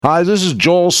Hi, this is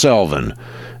Joel Selvin,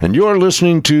 and you're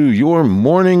listening to Your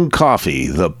Morning Coffee,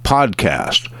 the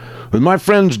podcast, with my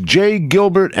friends Jay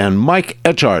Gilbert and Mike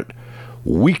Etchart,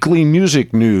 weekly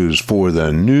music news for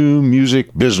the new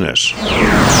music business.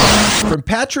 From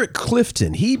Patrick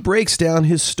Clifton, he breaks down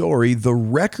his story, The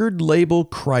Record Label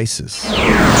Crisis.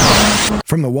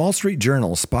 From the Wall Street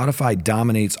Journal, Spotify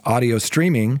dominates audio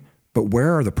streaming, but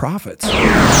where are the profits?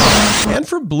 And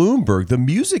from Bloomberg, the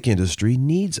music industry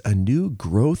needs a new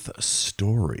growth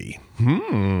story.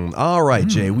 All right,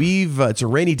 Jay, it's a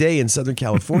rainy day in Southern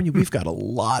California. We've got a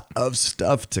lot of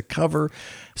stuff to cover.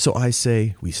 So I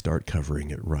say we start covering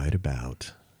it right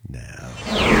about now.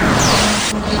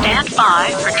 Stand by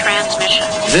for transmission.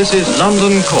 This is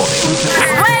London calling.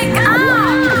 Wake up!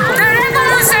 The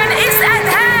revolution is at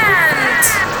hand!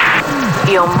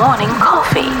 Your morning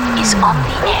coffee is on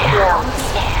the air. On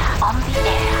the air, on the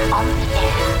air, on the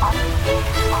air, on the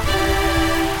air, on the air.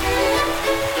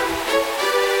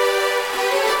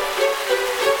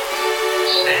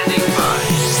 Standing by.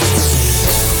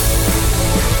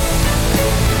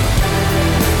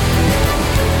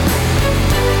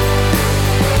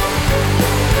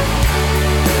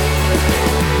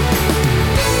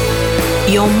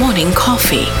 Your morning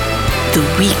coffee, the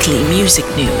weekly music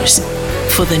news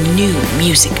for the new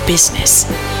music business.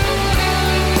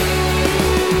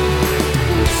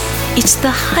 It's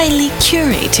the highly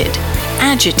curated,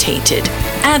 agitated,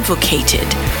 advocated,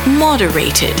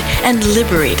 moderated, and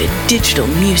liberated digital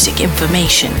music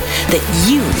information that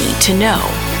you need to know.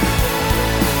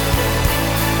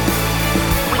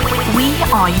 We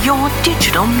are your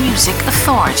digital music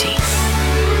authority.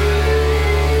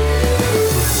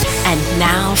 And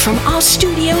now from our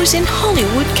studios in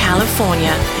Hollywood,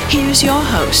 California, here's your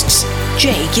hosts,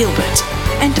 Jay Gilbert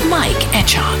and Mike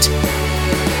Etchart.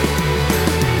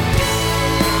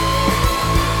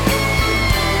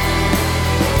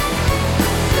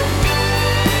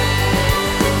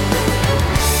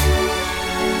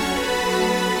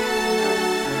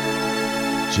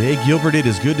 Jay Gilbert, it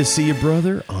is good to see you,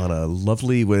 brother, on a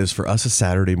lovely, what is for us a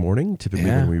Saturday morning, typically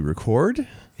when we record.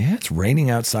 Yeah, it's raining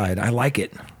outside. I like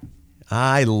it.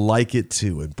 I like it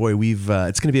too. And boy, it's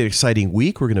going to be an exciting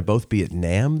week. We're going to both be at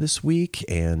NAMM this week,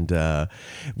 and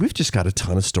we've just got a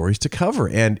ton of stories to cover.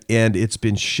 And it's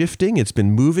been shifting. It's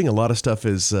been moving. A lot of stuff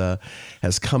has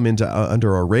come into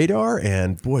under our radar.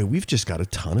 And boy, we've just got a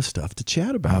ton of stuff to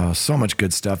chat about. Oh, so much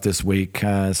good stuff this week.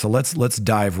 So let's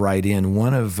dive right in.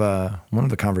 One of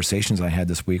the conversations I had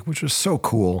this week, which was so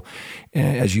cool,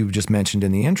 as you just mentioned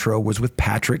in the intro, was with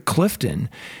Patrick Clifton,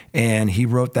 and he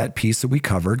wrote that piece that we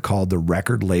covered called The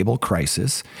Record Label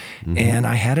Crisis. And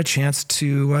I had a chance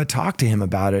to talk to him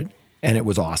about it, and it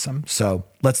was awesome. So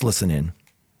let's listen in.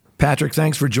 Patrick,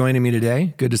 thanks for joining me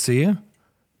today. Good to see you.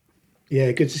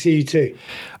 Yeah, good to see you too.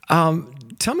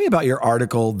 Tell me about your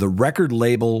article, The Record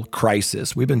Label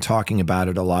Crisis. We've been talking about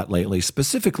it a lot lately,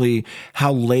 specifically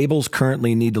how labels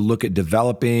currently need to look at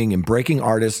developing and breaking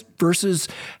artists versus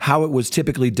how it was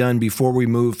typically done before we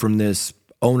moved from this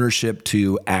ownership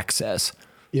to access.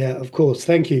 Yeah, of course.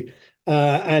 Thank you.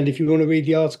 And if you want to read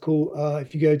the article,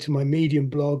 if you go to my Medium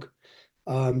blog,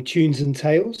 Tunes and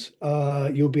Tales,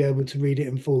 you'll be able to read it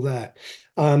in full there.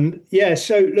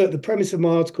 So look, the premise of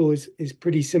my article is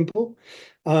pretty simple.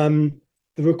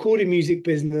 The recorded music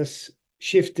business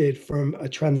shifted from a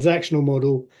transactional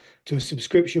model to a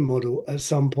subscription model at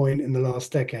some point in the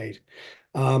last decade.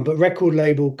 But record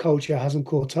label culture hasn't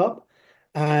caught up.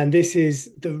 And this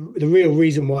is the real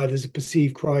reason why there's a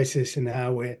perceived crisis in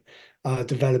how we're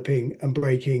developing and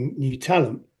breaking new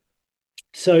talent.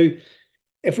 So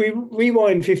if we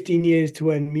rewind 15 years to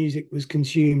when music was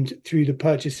consumed through the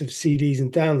purchase of CDs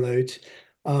and downloads,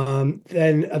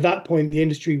 then at that point, the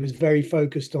industry was very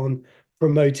focused on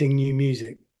promoting new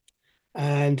music.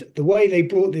 And the way they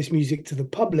brought this music to the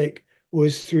public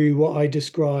was through what I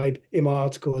describe in my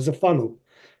article as a funnel.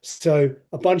 So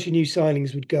a bunch of new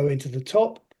signings would go into the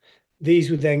top. These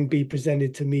would then be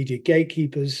presented to media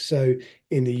gatekeepers. So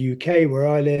in the UK, where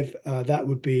I live, that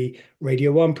would be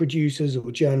Radio 1 producers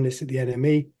or journalists at the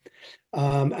NME.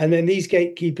 And then these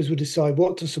gatekeepers would decide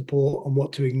what to support and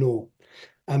what to ignore.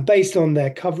 And based on their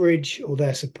coverage or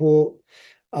their support,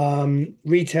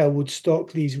 retail would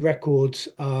stock these records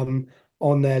on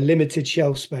their limited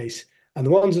shelf space. And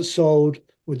the ones that sold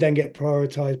would then get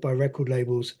prioritized by record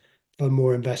labels for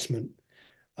more investment.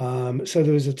 So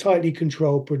there was a tightly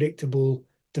controlled, predictable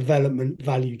development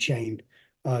value chain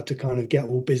to kind of get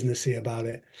all businessy about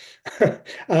it.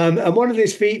 And one of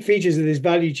these features of this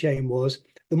value chain was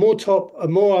the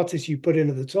more artists you put in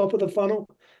at the top of the funnel,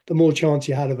 the more chance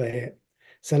you had of a hit.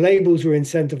 So labels were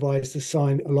incentivized to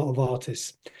sign a lot of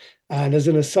artists. And as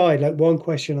an aside, like one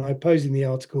question I posed in the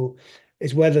article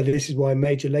is whether this is why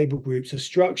major label groups are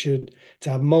structured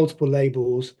to have multiple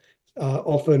labels,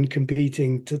 often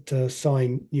competing to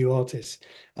sign new artists.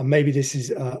 And maybe this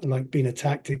is like being a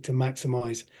tactic to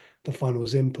maximize the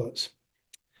funnel's inputs.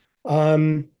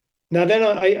 Now, then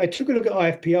I took a look at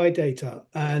IFPI data,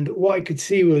 and what I could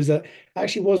see was that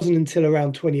actually wasn't until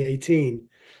around 2018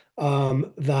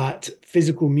 that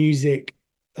physical music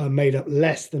made up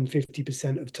less than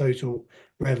 50% of total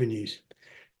revenues.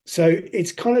 So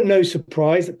it's kind of no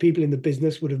surprise that people in the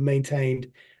business would have maintained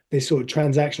this sort of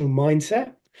transactional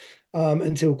mindset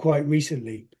until quite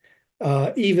recently.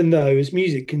 Even though as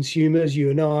music consumers, you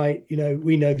and I,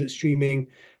 we know that streaming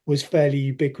was fairly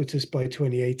ubiquitous by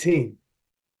 2018.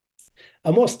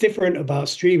 And what's different about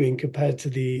streaming compared to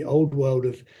the old world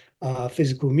of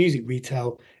physical music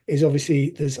retail is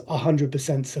obviously there's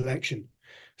 100% selection.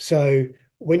 So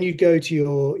when you go to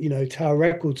your, Tower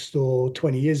Record store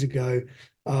 20 years ago,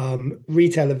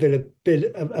 retail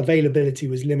availability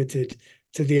was limited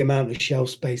to the amount of shelf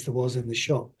space there was in the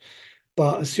shop.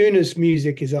 But as soon as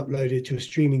music is uploaded to a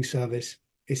streaming service,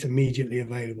 it's immediately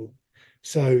available.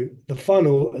 So the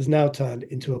funnel has now turned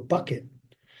into a bucket.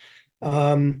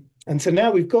 And so now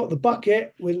we've got the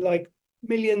bucket with like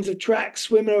millions of tracks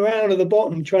swimming around at the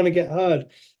bottom trying to get heard.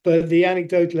 But the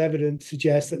anecdotal evidence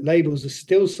suggests that labels are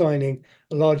still signing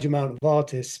a large amount of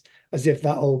artists as if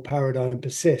that old paradigm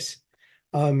persists.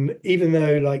 Even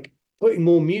though like putting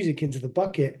more music into the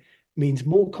bucket means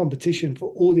more competition for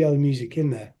all the other music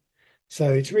in there.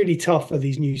 So it's really tough for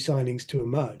these new signings to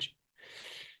emerge.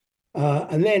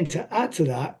 And then to add to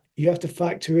that, you have to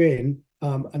factor in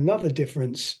another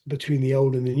difference between the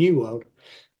old and the new world,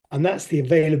 and that's the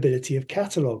availability of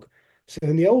catalog. So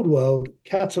in the old world,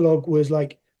 catalog was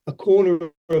like a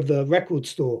corner of the record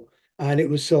store, and it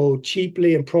was sold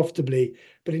cheaply and profitably,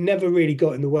 but it never really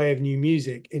got in the way of new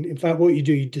music. In fact, what you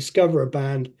do, you discover a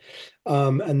band,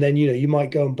 and then you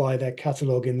might go and buy their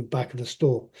catalog in the back of the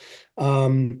store.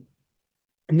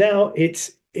 Now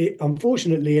it's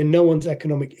unfortunately in no one's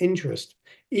economic interest,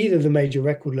 either the major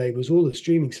record labels or the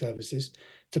streaming services,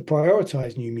 to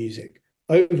prioritize new music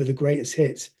over the greatest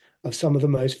hits of some of the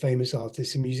most famous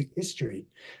artists in music history.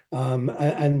 And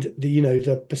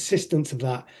the persistence of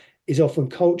that is often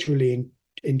culturally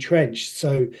entrenched.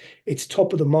 So it's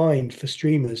top of the mind for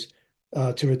streamers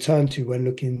to return to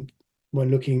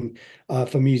when looking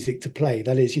for music to play.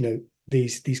 That is,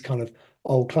 these kind of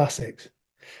old classics.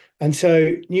 And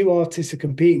so new artists are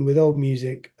competing with old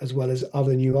music as well as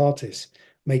other new artists,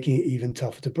 making it even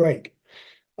tougher to break.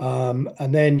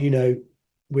 And then,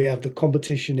 we have the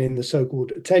competition in the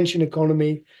so-called attention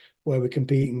economy, where we're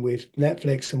competing with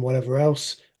Netflix and whatever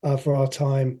else for our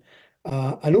time.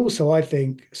 And also, I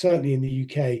think, certainly in the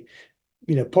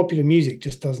UK, popular music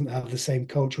just doesn't have the same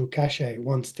cultural cachet it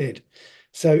once did.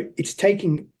 So it's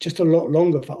taking just a lot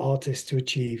longer for artists to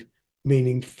achieve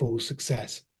meaningful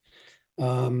success.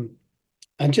 And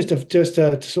just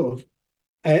to sort of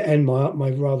end my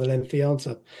rather lengthy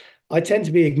answer, I tend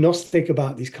to be agnostic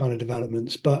about these kind of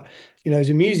developments. But,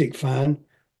 as a music fan,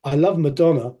 I love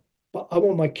Madonna, but I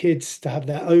want my kids to have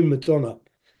their own Madonna.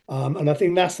 And I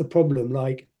think that's the problem.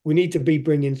 Like, we need to be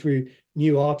bringing through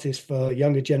new artists for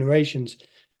younger generations,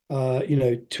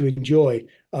 to enjoy.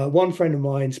 One friend of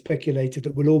mine speculated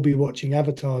that we'll all be watching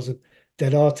avatars of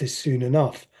dead artists soon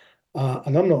enough.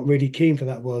 And I'm not really keen for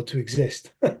that world to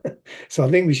exist. So I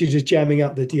think we should just jamming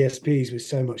up the DSPs with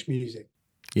so much music.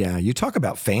 Yeah, you talk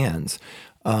about fans.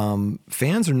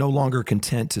 Fans are no longer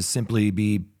content to simply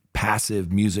be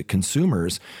passive music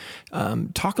consumers.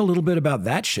 Talk a little bit about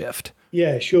that shift.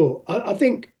 Yeah, sure. I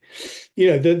think,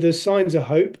 the signs of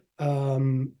hope,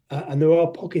 and there are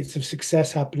pockets of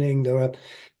success happening. There are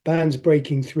bands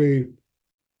breaking through,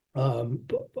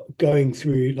 going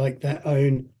through like their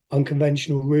own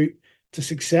unconventional route to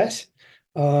success,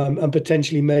 and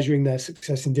potentially measuring their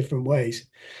success in different ways.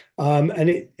 And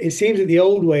it seems that the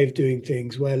old way of doing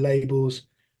things, where labels,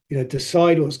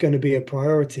 decide what's going to be a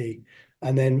priority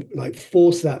and then like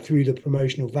force that through the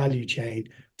promotional value chain,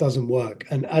 doesn't work.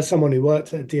 And as someone who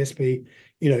worked at a DSP,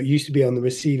 used to be on the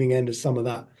receiving end of some of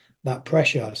that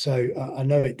pressure. So I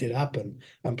know it did happen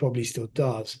and probably still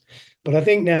does. But I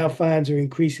think now fans are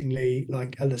increasingly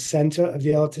like at the center of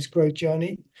the artist growth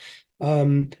journey.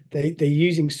 They're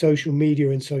using social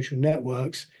media and social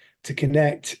networks to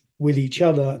connect with each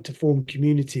other, to form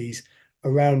communities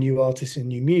around new artists and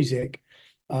new music.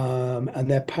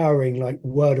 And they're powering like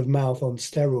word of mouth on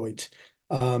steroids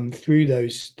through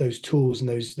those tools and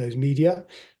those media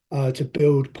to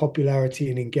build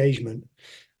popularity and engagement.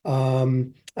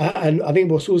 And I think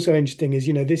what's also interesting is,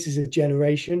 this is a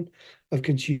generation of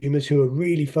consumers who are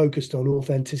really focused on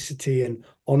authenticity and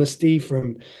honesty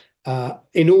from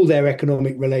in all their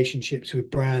economic relationships with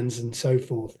brands and so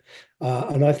forth.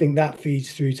 And I think that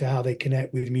feeds through to how they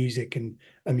connect with music and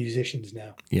musicians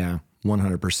now. Yeah,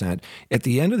 100%. At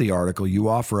the end of the article, you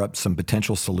offer up some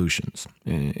potential solutions,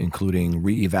 including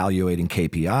reevaluating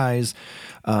KPIs.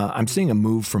 I'm seeing a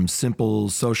move from simple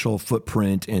social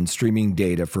footprint and streaming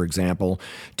data, for example,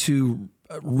 to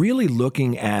really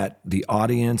looking at the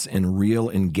audience and real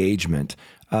engagement.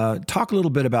 Talk a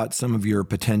little bit about some of your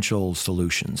potential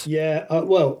solutions. Yeah,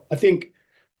 well, I think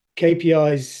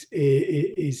KPIs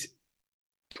is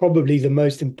probably the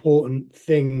most important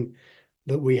thing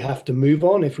that we have to move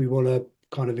on if we want to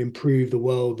kind of improve the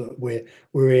world that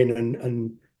we're in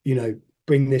and you know,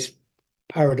 bring this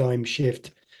paradigm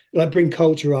shift, like bring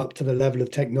culture up to the level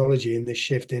of technology and this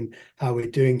shift in how we're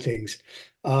doing things.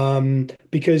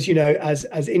 Because, you know,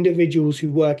 as individuals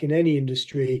who work in any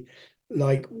industry,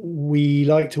 like we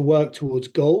like to work towards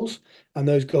goals, and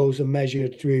those goals are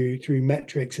measured through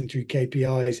metrics and through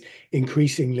KPIs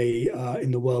increasingly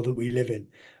in the world that we live in.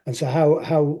 And so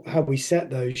how we set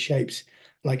those shapes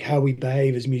like how we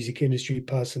behave as music industry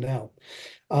personnel.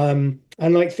 And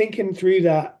like thinking through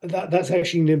that's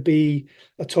actually going to be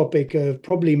a topic of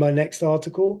probably my next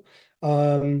article,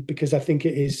 because I think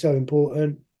it is so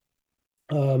important.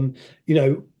 You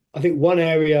know, I think one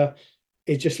area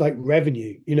is just like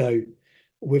revenue. You know,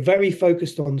 we're very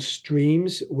focused on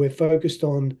streams. We're focused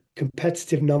on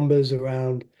competitive numbers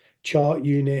around chart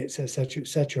units, et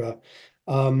cetera.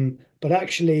 But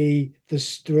actually,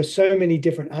 there are so many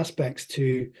different aspects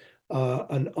to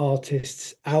an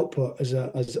artist's output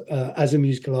as a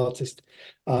musical artist,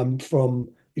 from,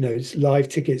 you know, live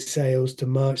ticket sales to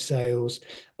merch sales,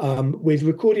 with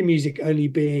recording music only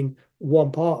being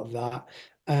one part of that.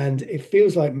 And it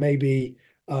feels like maybe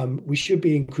we should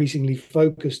be increasingly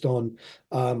focused on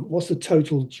what's the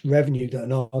total revenue that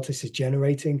an artist is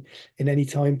generating in any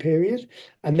time period,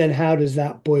 and then how does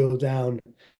that boil down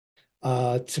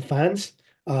to fans,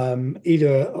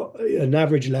 either an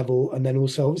average level, and then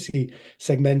also obviously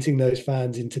segmenting those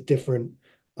fans into different,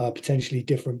 potentially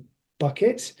different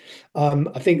buckets.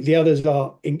 I think the others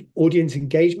are in audience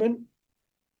engagement.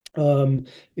 You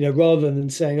know, rather than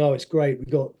saying, oh, it's great,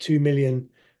 we've got 2 million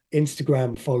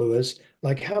Instagram followers,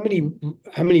 like how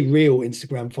many real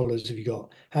Instagram followers have you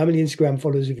got? How many Instagram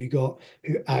followers have you got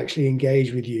who actually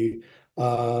engage with you,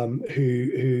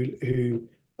 who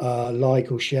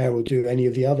like or share or do any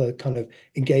of the other kind of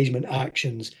engagement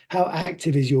actions? How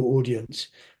active is your audience?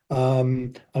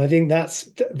 And I think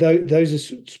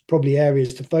those are probably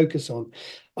areas to focus on.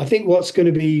 I think what's going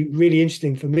to be really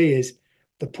interesting for me is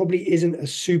there probably isn't a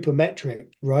super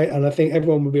metric, right? And I think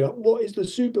everyone will be like, what is the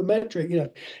super metric? You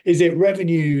know, is it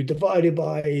revenue divided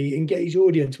by engaged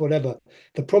audience, whatever?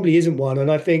 There probably isn't one.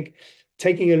 And I think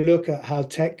taking a look at how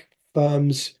tech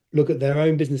firms look at their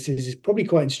own businesses is probably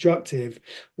quite instructive,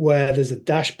 where there's a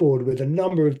dashboard with a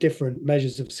number of different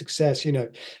measures of success. You know,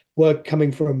 work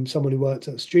coming from someone who worked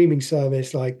at a streaming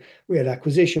service, like we had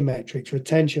acquisition metrics,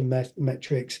 retention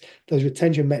metrics. Those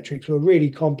retention metrics were really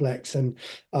complex and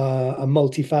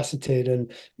multifaceted,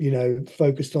 and, you know,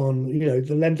 focused on, you know,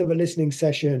 the length of a listening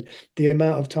session, the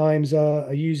amount of times a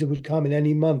user would come in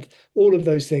any month, all of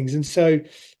those things. And so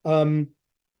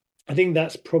I think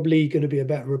that's probably going to be a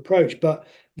better approach. But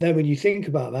then when you think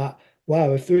about that,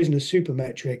 wow, if there isn't a super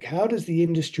metric, how does the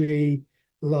industry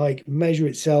like measure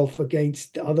itself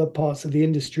against other parts of the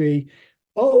industry?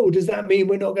 Oh, does that mean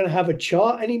we're not going to have a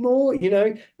chart anymore? You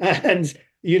know, and,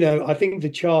 you know, I think the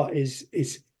chart is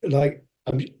like,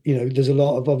 you know, there's a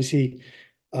lot of obviously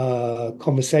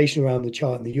conversation around the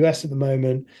chart in the US at the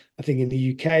moment. I think in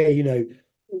the UK, you know,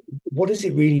 what does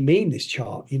it really mean, this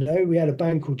chart? You know, we had a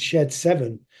band called Shed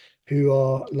 7, who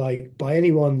are, like, by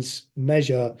anyone's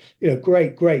measure, you know,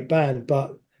 great band, but,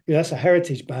 you know, that's a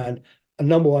heritage band, a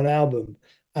 #1 album.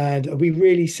 And are we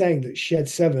really saying that Shed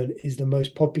 7 is the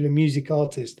most popular music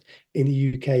artist in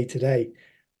the UK today?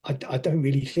 I don't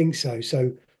really think so.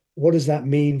 So what does that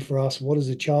mean for us? What does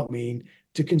the chart mean?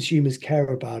 Do consumers care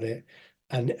about it?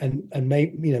 And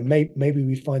maybe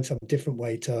we find some different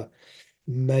way to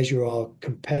measure our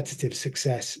competitive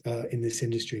success in this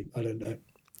industry. I don't know.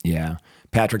 Yeah.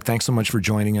 Patrick, thanks so much for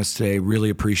joining us today.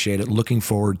 Really appreciate it. Looking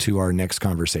forward to our next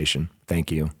conversation.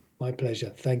 Thank you. My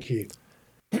pleasure. Thank you.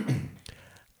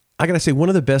 I got to say, one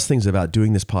of the best things about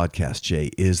doing this podcast, Jay,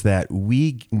 is that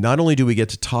we not only do we get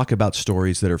to talk about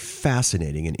stories that are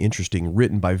fascinating and interesting,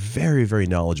 written by very, very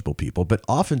knowledgeable people, but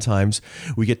oftentimes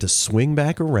we get to swing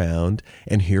back around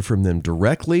and hear from them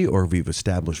directly, or we've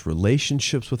established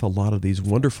relationships with a lot of these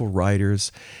wonderful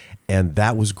writers. And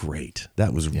that was great.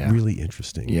 That was really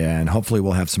interesting. Yeah, and hopefully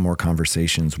we'll have some more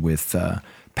conversations with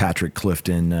Patrick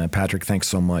Clifton. Patrick, thanks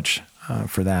so much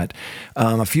for that.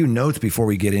 A few notes before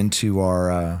we get into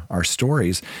our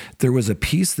stories. There was a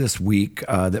piece this week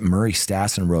that Murray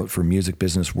Stassen wrote for Music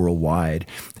Business Worldwide,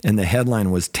 and the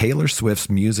headline was Taylor Swift's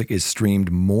music is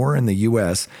streamed more in the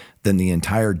U.S. than the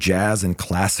entire jazz and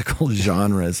classical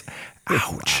genres.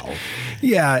 Ouch. Wow.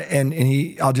 Yeah, and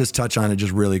I'll just touch on it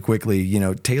just really quickly. You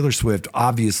know, Taylor Swift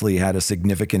obviously had a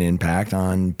significant impact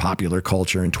on popular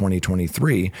culture in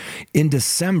 2023. In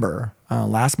December,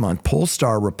 last month,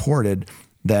 Polestar reported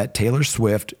that Taylor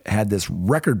Swift had this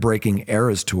record-breaking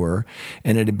Eras tour,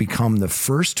 and it had become the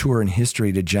first tour in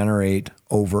history to generate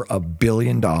over $1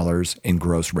 billion in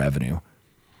gross revenue.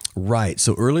 Right.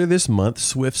 So earlier this month,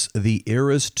 Swift's The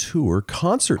Eras Tour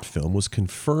concert film was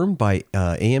confirmed by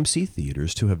AMC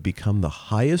Theaters to have become the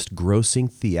highest grossing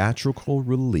theatrical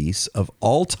release of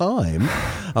all time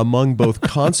among both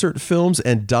concert films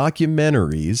and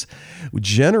documentaries,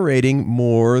 generating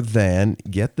more than,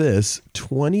 get this,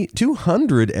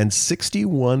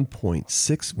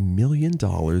 $261.6 million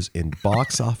in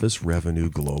box office revenue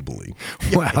globally.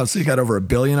 Wow. So you got over $1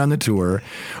 billion on the tour,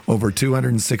 over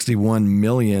 $261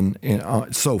 million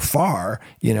so far,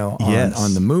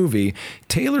 on the movie.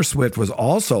 Taylor Swift was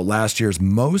also last year's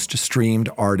most streamed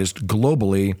artist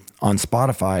globally on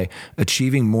Spotify,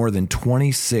 achieving more than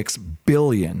 26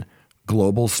 billion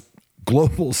global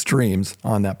streams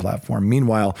on that platform.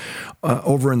 Meanwhile,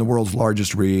 over in the world's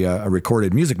largest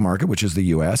recorded music market, which is the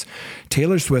U.S.,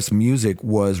 Taylor Swift's music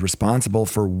was responsible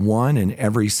for 1 in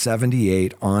every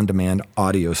 78 on-demand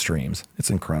audio streams.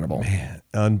 It's incredible. Man,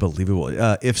 unbelievable.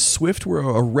 If Swift were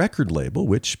a record label,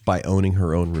 which by owning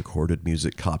her own recorded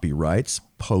music copyrights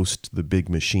post the Big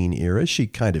Machine era, she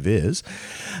kind of is,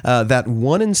 that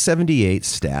 1 in 78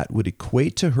 stat would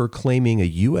equate to her claiming a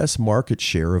U.S. market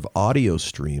share of audio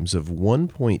streams of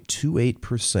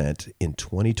 1.28% in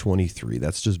 2023.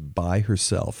 That's just by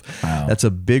herself. Wow. That's a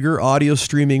bigger audio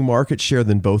streaming market share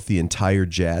than both the entire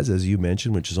jazz, as you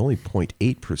mentioned, which is only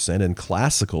 0.8%, and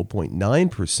classical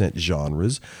 0.9%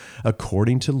 genres,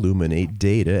 according to Luminate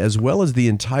data, as well as the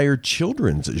entire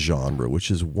children's genre,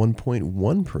 which is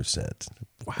 1.1%.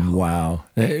 Wow.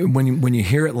 When you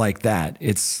hear it like that,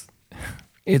 it's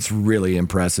really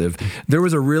impressive. There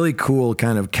was a really cool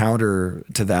kind of counter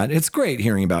to that. It's great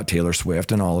hearing about Taylor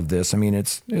Swift and all of this. I mean,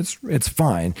 it's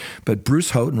fine. But Bruce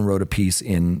Houghton wrote a piece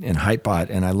in Hypebot,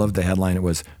 and I love the headline. It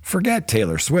was, "Forget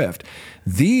Taylor Swift.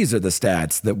 These are the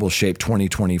stats that will shape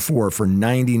 2024 for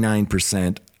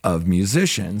 99% of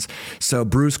musicians." So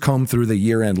Bruce combed through the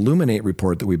year-end Luminate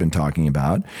report that we've been talking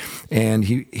about, and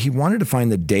he wanted to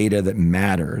find the data that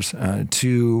matters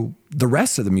to the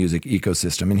rest of the music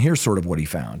ecosystem. And here's sort of what he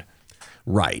found.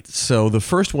 Right. So the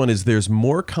first one is there's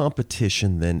more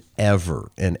competition than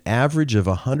ever. An average of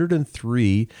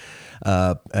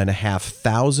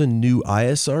 103,500 new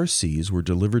ISRCs were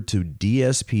delivered to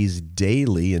DSPs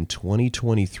daily in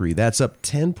 2023. That's up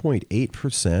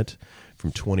 10.8%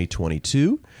 from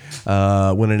 2022,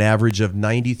 when an average of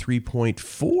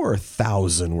 93.4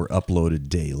 thousand were uploaded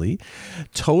daily.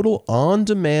 Total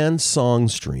on-demand song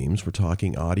streams, we're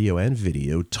talking audio and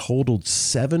video, totaled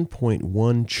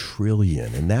 7.1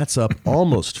 trillion, and that's up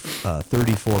almost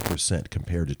 34%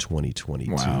 compared to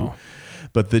 2022. Wow.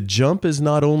 But the jump is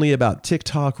not only about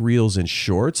TikTok, Reels, and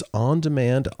Shorts.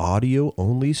 On-demand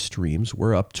audio-only streams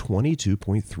were up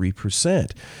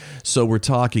 22.3%. So we're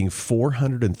talking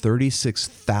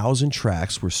 436,000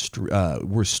 tracks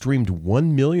were streamed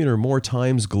 1 million or more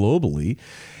times globally,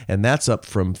 and that's up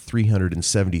from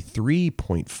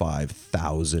 373.5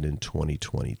 thousand in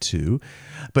 2022.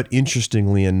 But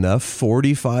interestingly enough,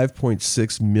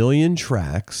 45.6 million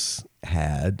tracks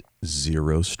had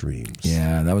 0 streams.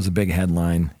 Yeah, that was a big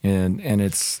headline, and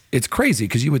it's crazy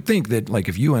because you would think that, like,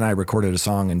 if you and I recorded a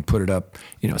song and put it up,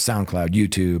 SoundCloud,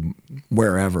 YouTube,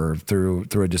 wherever through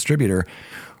a distributor,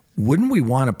 wouldn't we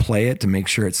want to play it to make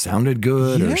sure it sounded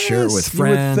good, or share it with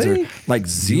friends, or like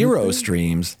 0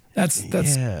 streams?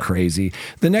 That's crazy.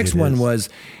 The next one was,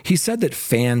 he said that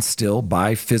fans still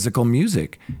buy physical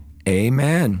music.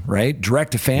 Amen, right?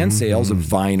 Direct-to-fan sales of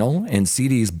vinyl and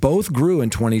CDs both grew in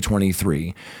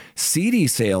 2023. CD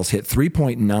sales hit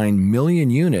 3.9 million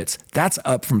units. That's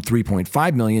up from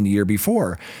 3.5 million the year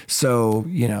before. So,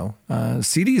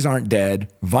 CDs aren't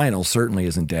dead. Vinyl certainly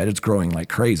isn't dead. It's growing like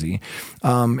crazy.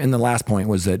 And the last point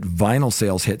was that vinyl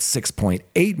sales hit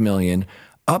 6.8 million,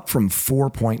 up from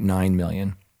 4.9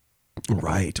 million.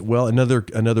 Right. Well,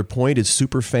 another point is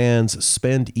superfans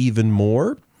spend even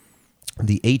more.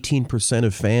 The 18%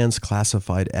 of fans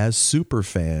classified as super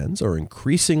fans are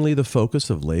increasingly the focus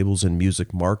of labels and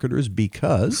music marketers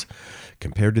because,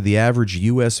 compared to the average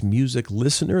U.S. music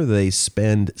listener, they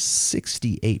spend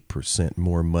 68%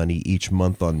 more money each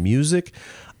month on music,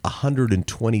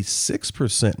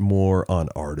 126% more on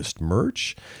artist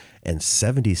merch, and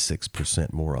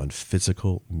 76% more on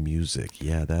physical music.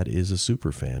 Yeah, that is a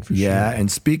super fan for sure. Yeah,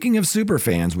 and speaking of super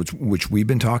fans, which we've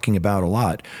been talking about a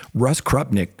lot, Russ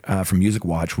Krupnick from Music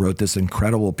Watch wrote this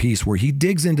incredible piece where he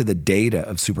digs into the data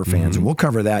of super fans, and we'll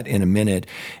cover that in a minute,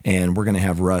 and we're going to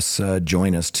have Russ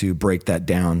join us to break that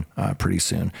down pretty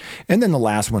soon. And then the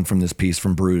last one from this piece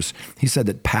from Bruce, he said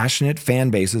that passionate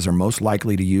fan bases are most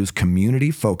likely to use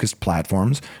community-focused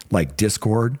platforms like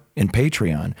Discord and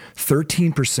Patreon.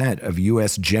 13% of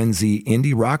U.S. Gen Z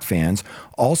indie rock fans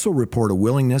also report a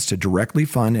willingness to directly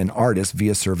fund an artist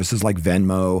via services like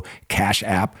Venmo, Cash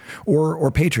App, or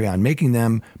Patreon, making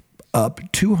them up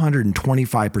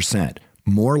 225%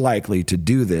 more likely to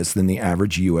do this than the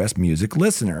average U.S. music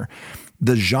listener.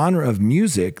 The genre of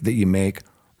music that you make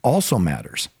also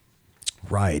matters.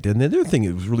 Right. And the other thing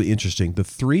that was really interesting, the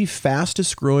three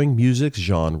fastest growing music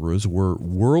genres were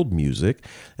world music,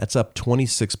 that's up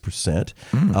 26%,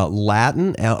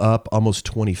 Latin up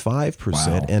almost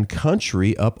 25%, and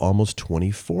country up almost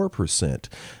 24%.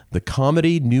 The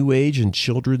comedy, new age, and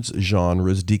children's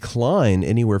genres declined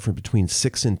anywhere from between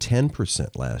 6 and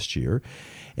 10% last year.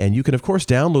 And you can, of course,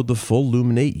 download the full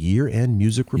Luminate year-end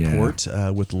music report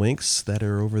with links that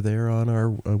are over there on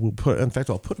our. I'll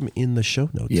put them in the show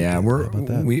notes. Yeah,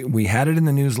 we had it in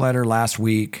the newsletter last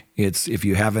week. It's if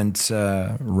you haven't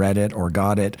read it or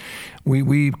got it,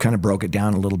 we kind of broke it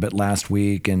down a little bit last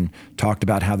week and talked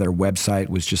about how their website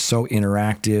was just so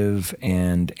interactive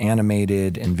and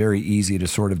animated and very easy to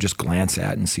sort of just glance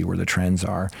at and see where the trends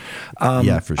are. For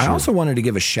sure. I also wanted to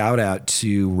give a shout out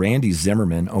to Randy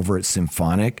Zimmerman over at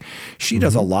Symphonic. She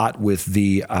does a lot with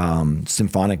the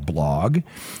Symphonic blog,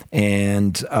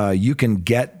 and you can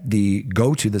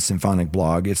go to the Symphonic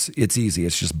blog. It's easy.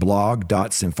 It's just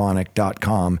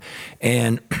blog.symphonic.com.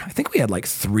 And I think we had like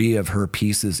 3 of her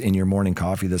pieces in your morning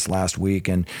coffee this last week.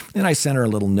 And then I sent her a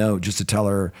little note just to tell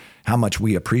her how much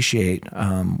we appreciate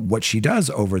what she does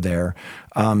over there.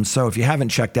 So if you haven't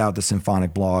checked out the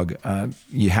Symphonic blog,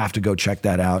 you have to go check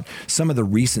that out. Some of the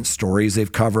recent stories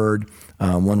they've covered,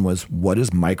 one was, what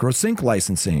is microsync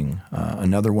licensing?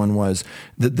 Another one was,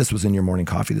 this was in your morning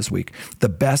coffee this week, the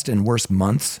best and worst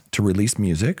months to release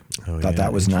music. Thought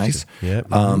that was nice. Yep.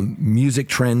 Music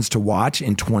trends to watch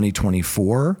in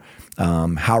 2024,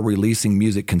 how releasing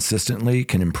music consistently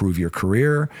can improve your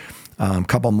career. A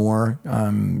couple more.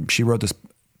 She wrote this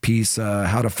piece,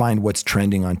 how to find what's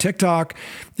trending on TikTok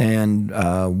and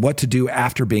what to do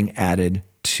after being added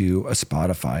to a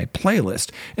Spotify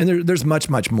playlist. And there's much,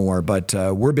 much more, but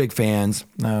we're big fans.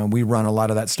 We run a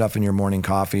lot of that stuff in your morning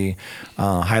coffee.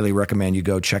 Highly recommend you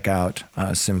go check out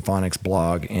Symphonic's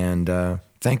blog. And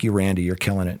thank you, Randy. You're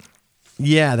killing it.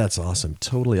 Yeah, that's awesome.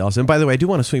 Totally awesome. And by the way, I do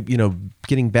want to swing,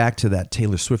 getting back to that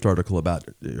Taylor Swift article about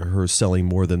her selling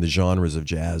more than the genres of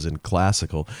jazz and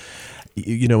classical.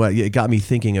 It got me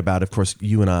thinking about, of course,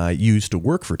 you and I used to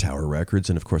work for Tower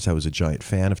Records. And of course, I was a giant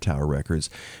fan of Tower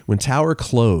Records. When Tower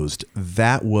closed,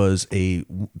 that was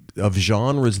of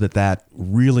genres that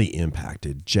really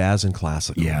impacted, jazz and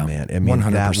classical. Yeah, man. I mean,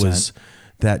 100%.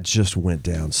 That just went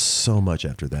down so much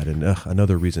after that. And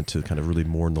another reason to kind of really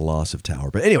mourn the loss of Tower.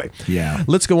 But anyway,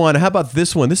 let's go on. How about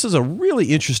this one? This is a really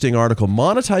interesting article.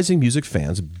 Monetizing music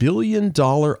fans, $1 billion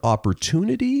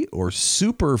opportunity or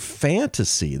super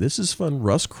fantasy. This is from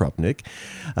Russ Krupnick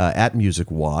at Music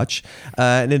Watch.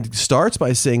 And it starts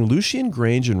by saying Lucian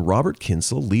Grange and Robert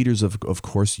Kinsel, leaders of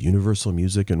course, Universal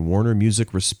Music and Warner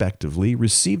Music respectively,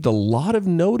 received a lot of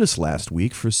notice last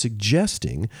week for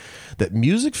suggesting that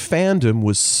music fandom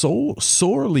was so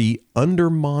sorely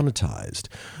under-monetized.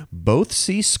 Both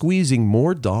see squeezing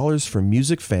more dollars from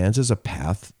music fans as a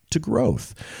path to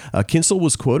growth. Kinsel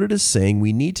was quoted as saying,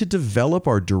 "We need to develop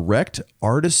our direct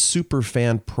artist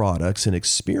superfan products and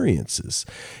experiences."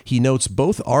 He notes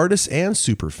both artists and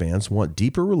superfans want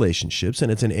deeper relationships,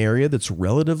 and it's an area that's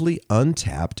relatively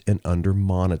untapped and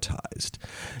under-monetized.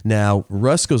 Now,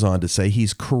 Russ goes on to say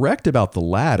he's correct about the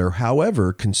latter.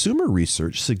 However, consumer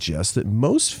research suggests that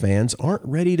most fans aren't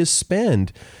ready to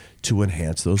spend to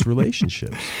enhance those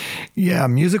relationships. Yeah,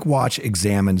 Music Watch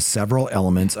examined several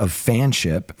elements of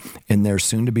fanship in their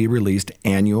soon-to-be-released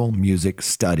annual music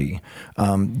study.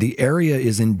 The area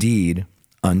is indeed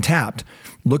untapped.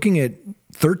 Looking at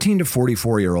 13 to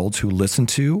 44-year-olds who listen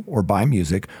to or buy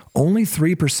music, only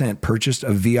 3% purchased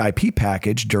a VIP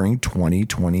package during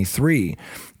 2023.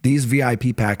 These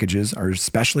VIP packages are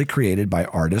specially created by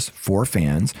artists for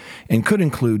fans and could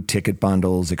include ticket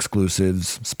bundles,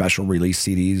 exclusives, special release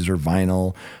CDs or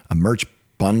vinyl, a merch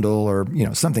bundle, or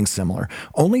something similar.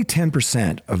 Only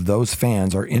 10% of those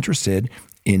fans are interested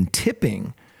in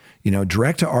tipping,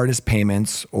 direct to artist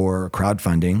payments or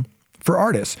crowdfunding for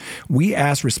artists. We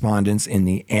asked respondents in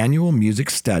the annual music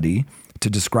study to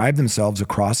describe themselves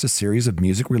across a series of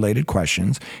music-related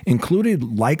questions,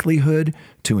 including likelihood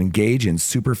to engage in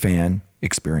superfan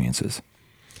experiences.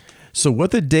 So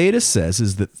what the data says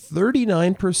is that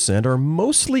 39% are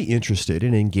mostly interested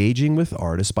in engaging with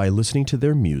artists by listening to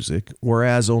their music,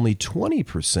 whereas only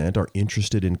 20% are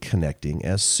interested in connecting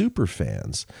as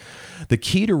superfans. The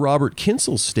key to Robert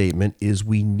Kinsel's statement is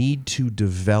we need to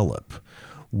develop.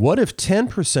 What if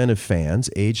 10% of fans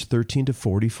aged 13 to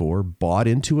 44 bought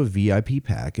into a VIP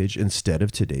package instead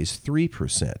of today's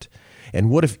 3%? And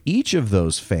what if each of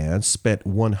those fans spent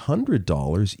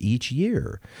 $100 each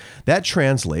year? That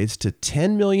translates to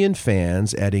 10 million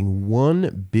fans adding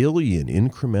 $1 billion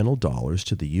incremental dollars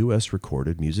to the U.S.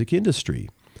 recorded music industry.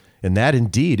 And that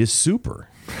indeed is super.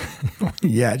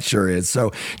 Yeah, it sure is.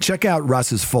 So check out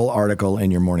Russ's full article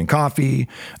in your morning coffee.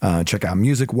 Check out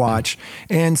Music Watch,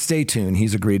 and stay tuned.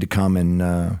 He's agreed to come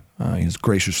and he's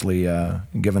graciously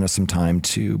given us some time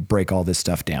to break all this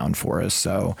stuff down for us.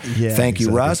 So thank you,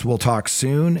 Russ. We'll talk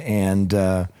soon, and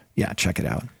check it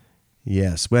out.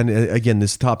 Yes. When again,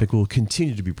 this topic will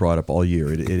continue to be brought up all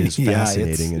year. It is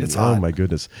fascinating. It's oh my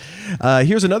goodness.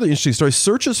 Here's another interesting story.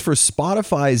 Searches for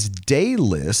Spotify's day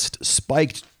list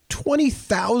spiked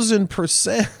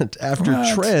 20,000% after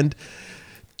Trend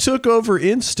took over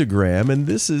Instagram. And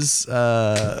this is,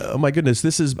 oh my goodness,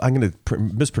 this is, I'm going to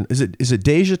mispronounce. Is it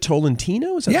Deja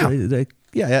Tolentino? Is that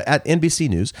at NBC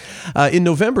News. In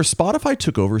November, Spotify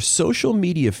took over social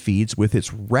media feeds with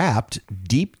its Wrapped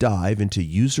deep dive into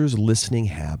users' listening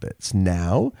habits.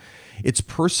 Now, its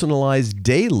personalized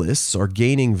day lists are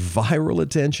gaining viral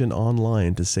attention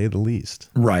online, to say the least.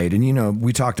 Right. And,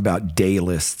 we talked about day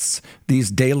lists.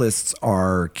 These day lists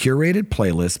are curated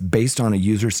playlists based on a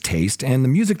user's taste and the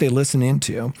music they listen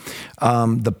into.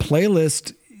 The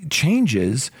playlist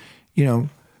changes,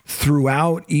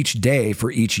 throughout each day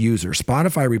for each user.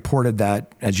 Spotify reported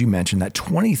that, as you mentioned, that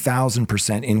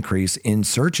 20,000% increase in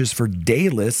searches for day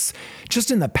lists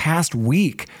just in the past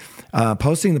week.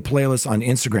 Posting the playlist on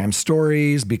Instagram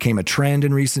stories became a trend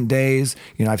in recent days.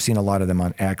 I've seen a lot of them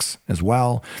on X as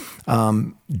well.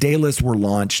 Day lists were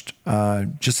launched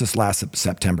just this last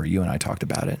September. You and I talked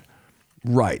about it.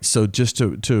 Right. So just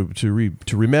to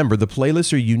remember, the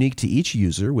playlists are unique to each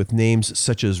user with names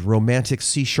such as Romantic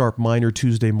C-sharp Minor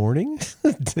Tuesday Morning,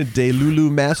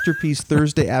 Delulu Masterpiece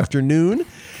Thursday Afternoon,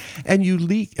 and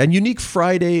Unique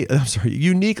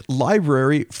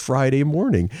Library Friday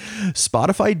Morning.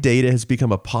 Spotify data has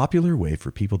become a popular way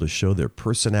for people to show their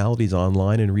personalities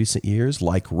online in recent years.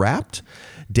 Like Wrapped,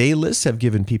 day lists have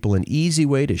given people an easy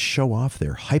way to show off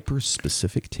their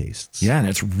hyper-specific tastes. Yeah, and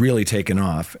it's really taken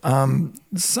off.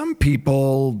 Some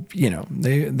people,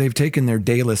 they've taken their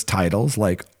day list titles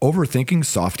like Overthinking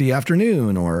Softy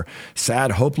Afternoon or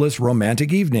Sad Hopeless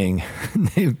Romantic Evening.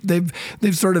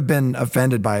 they've sort of been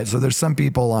offended by it. So there's some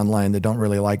people online that don't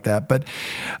really like that. But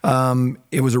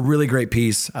it was a really great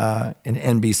piece in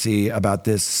NBC about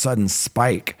this sudden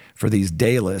spike for these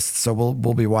day lists. So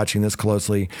we'll be watching this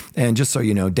closely. And just so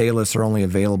you know, day lists are only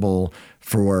available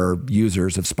for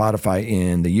users of Spotify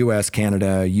in the US,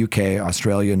 Canada, UK,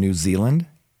 Australia, New Zealand,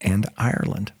 and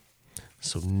Ireland.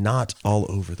 So not all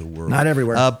over the world. Not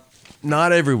everywhere.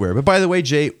 Not everywhere. But by the way,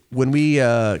 Jay, when we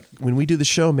do the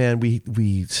show, man,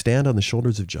 we stand on the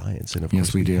shoulders of giants. And of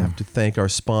course, we have to thank our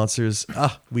sponsors.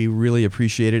 We really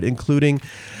appreciate it, including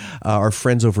our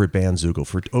friends over at Bandzoogle.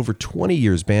 For over 20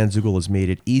 years, Bandzoogle has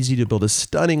made it easy to build a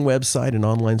stunning website and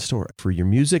online store for your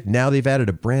music. Now they've added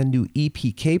a brand new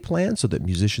EPK plan so that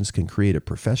musicians can create a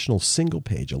professional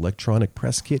single-page electronic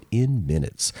press kit in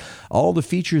minutes. All the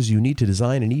features you need to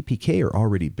design an EPK are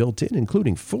already built in,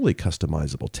 including fully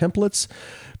customizable templates,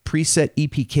 preset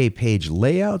EPK page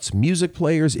layouts, music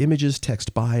players, images,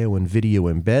 text bio, and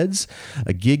video embeds,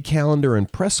 a gig calendar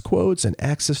and press quotes, and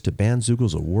access to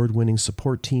Bandzoogle's award-winning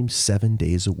support team 7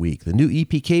 days a week. The new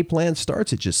EPK plan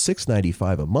starts at just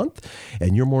 $6.95 a month,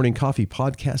 and your Morning Coffee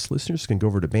podcast listeners can go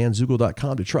over to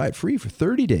bandzoogle.com to try it free for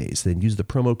 30 days. Then use the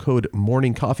promo code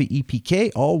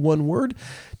MorningCoffeeEPK, all one word,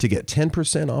 to get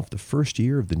 10% off the first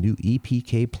year of the new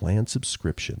EPK plan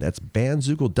subscription. That's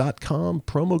bandzoogle.com,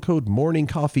 promo code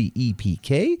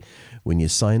MorningCoffeeEPK. coffee when you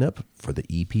sign up for the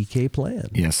EPK plan.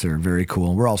 Yes, sir. Very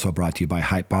cool. We're also brought to you by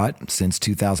Hypebot. Since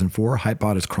 2004,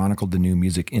 Hypebot has chronicled the new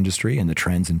music industry and the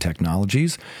trends and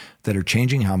technologies that are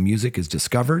changing how music is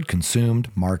discovered, consumed,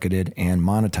 marketed, and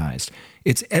monetized.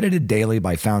 It's edited daily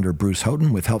by founder Bruce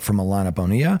Houghton with help from Alana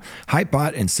Bonilla.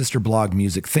 Hypebot and sister blog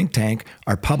Music Think Tank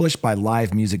are published by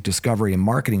live music discovery and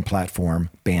marketing platform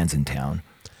Bands in Town.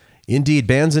 Indeed,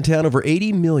 Bands in Town. Over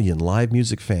 80 million live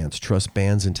music fans trust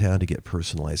Bands in Town to get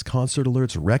personalized concert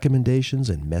alerts, recommendations,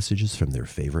 and messages from their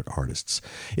favorite artists.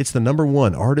 It's the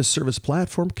 #1 artist service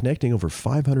platform connecting over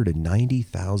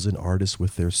 590,000 artists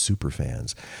with their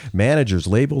superfans. Managers,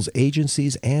 labels,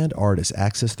 agencies, and artists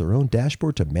access their own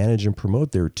dashboard to manage and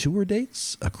promote their tour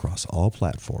dates across all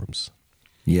platforms.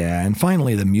 Yeah, and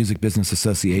finally, the Music Business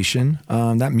Association.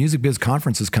 That Music Biz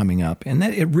conference is coming up, and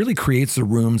that it really creates the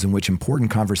rooms in which important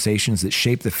conversations that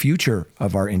shape the future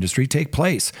of our industry take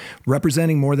place,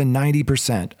 representing more than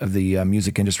 90% of the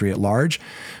music industry at large.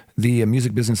 The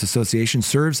Music Business Association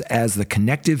serves as the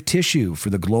connective tissue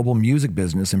for the global music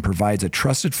business and provides a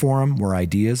trusted forum where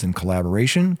ideas and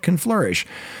collaboration can flourish.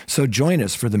 So join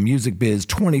us for the Music Biz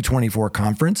 2024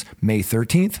 conference, May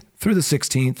 13th through the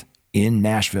 16th. In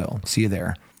Nashville. See you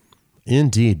there.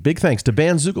 Indeed. Big thanks to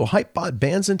Bandzoogle, Hypebot,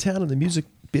 Bands in Town, and the Music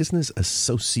Business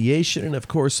Association. And of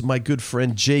course, my good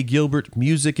friend Jay Gilbert,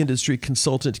 music industry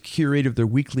consultant, curator of their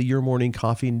weekly Your Morning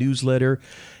Coffee newsletter,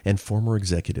 and former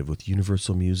executive with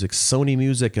Universal Music, Sony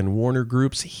Music, and Warner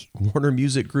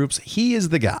Music Groups. He is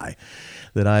the guy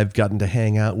that I've gotten to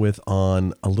hang out with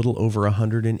on a little over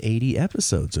 180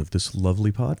 episodes of this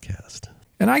lovely podcast.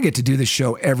 And I get to do this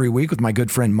show every week with my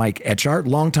good friend Mike Etchart,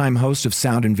 longtime host of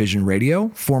Sound and Vision Radio,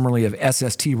 formerly of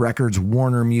SST Records,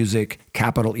 Warner Music,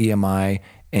 Capital EMI,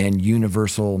 and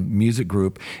Universal Music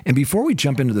Group. And before we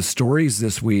jump into the stories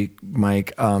this week,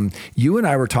 Mike, you and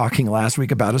I were talking last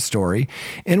week about a story,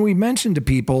 and we mentioned to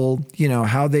people,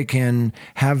 how they can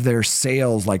have their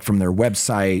sales, like from their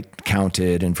website,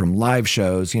 counted, and from live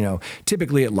shows.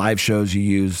 Typically at live shows, you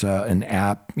use an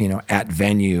app, at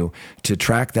Venue to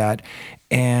track that.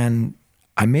 And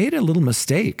I made a little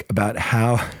mistake about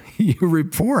how you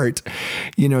report,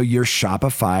 your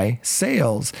Shopify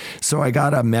sales. So I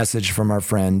got a message from our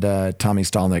friend, Tommy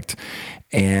Stallnicht,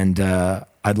 and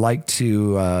I'd like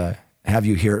to have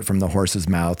you hear it from the horse's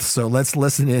mouth. So let's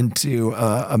listen into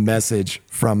a message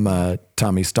from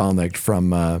Tommy Stallnicht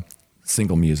from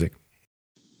Single Music.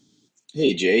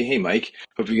 Hey, Jay. Hey, Mike.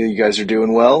 Hope you guys are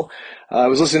doing well. I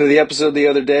was listening to the episode the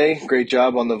other day. Great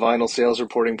job on the vinyl sales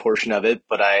reporting portion of it,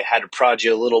 but I had to prod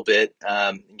you a little bit,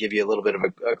 give you a little bit of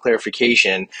a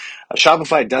clarification.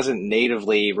 Shopify doesn't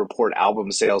natively report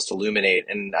album sales to Luminate,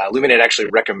 and Luminate actually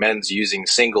recommends using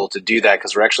Single to do that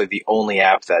because we're actually the only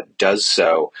app that does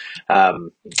so.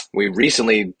 We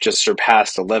recently just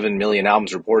surpassed 11 million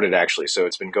albums reported, actually, so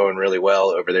it's been going really well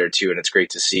over there, too, and it's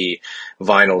great to see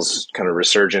vinyl's kind of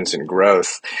resurgence and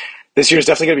growth. This year is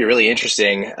definitely going to be really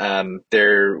interesting.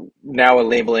 They're now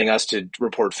enabling us to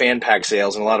report fan pack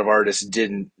sales, and a lot of artists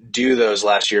didn't do those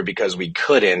last year because we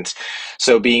couldn't.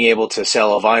 So being able to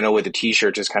sell a vinyl with a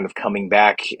t-shirt is kind of coming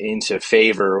back into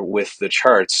favor with the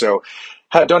charts. So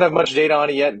don't have much data on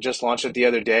it yet. Just launched it the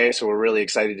other day, so we're really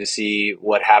excited to see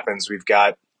what happens. We've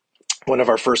got one of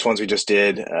our first ones we just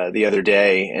did the other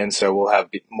day, and so we'll have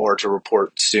more to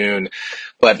report soon.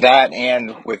 But that,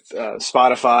 and with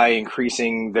Spotify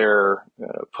increasing their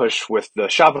push with the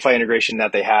Shopify integration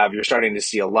that they have, you're starting to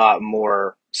see a lot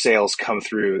more sales come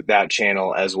through that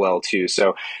channel as well too.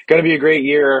 So going to be a great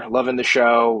year. Loving the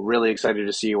show. Really excited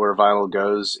to see where vinyl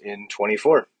goes in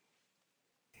 24.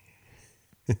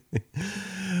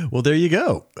 Well, there you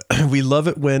go. We love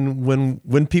it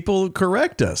when people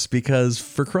correct us, because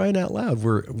for crying out loud,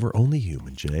 we're only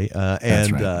human, Jay.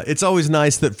 And right. It's always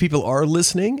nice that people are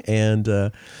listening. And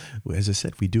as I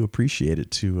said, we do appreciate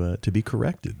it to be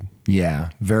corrected.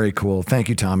 Yeah, very cool. Thank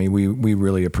you, Tommy. We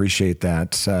really appreciate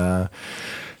that.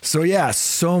 So yeah,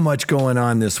 so much going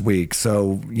on this week.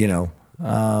 So,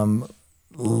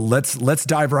 let's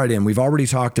dive right in. We've already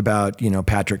talked about,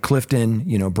 Patrick Clifton,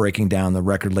 breaking down the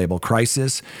record label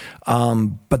crisis.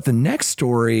 But the next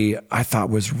story I thought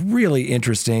was really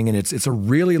interesting, and it's a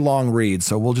really long read.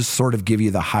 So we'll just sort of give you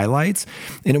the highlights.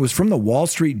 And it was from the Wall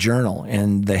Street Journal,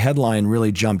 and the headline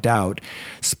really jumped out.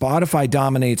 Spotify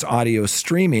dominates audio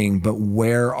streaming, but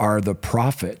where are the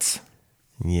profits?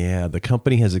 Yeah, the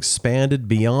company has expanded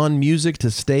beyond music to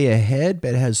stay ahead,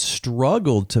 but has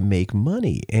struggled to make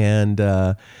money. And,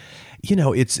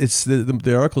 It's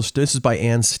the article. This is by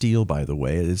Ann Steele, by the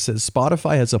way. It says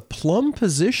Spotify has a plum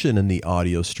position in the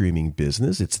audio streaming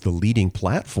business. It's the leading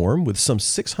platform with some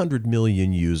 600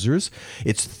 million users.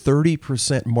 Its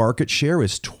 30% market share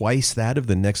is twice that of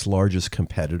the next largest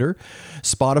competitor.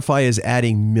 Spotify is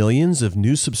adding millions of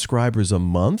new subscribers a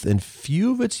month, and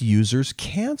few of its users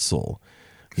cancel.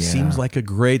 Yeah. Seems like a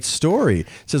great story. It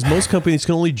says most companies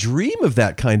can only dream of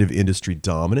that kind of industry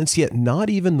dominance, yet not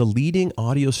even the leading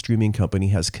audio streaming company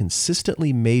has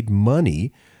consistently made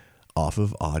money off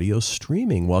of audio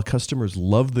streaming. While customers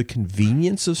love the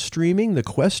convenience of streaming, the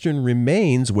question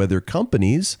remains whether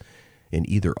companies in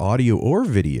either audio or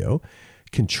video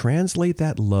can translate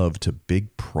that love to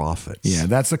big profits. Yeah,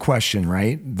 that's the question,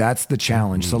 right? That's the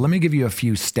challenge. So let me give you a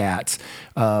few stats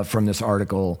from this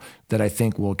article that I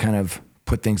think will kind of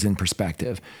put things in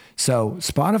perspective. So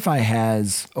Spotify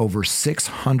has over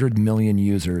 600 million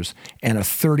users and a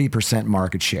 30%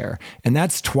 market share, and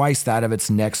that's twice that of its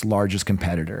next largest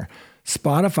competitor.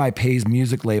 Spotify pays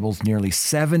music labels nearly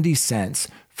 70 cents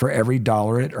for every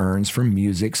dollar it earns from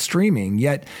music streaming,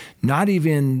 yet not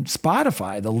even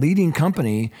Spotify, the leading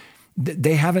company,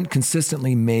 they haven't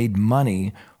consistently made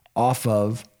money off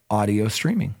of audio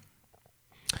streaming.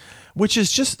 Which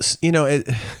is just,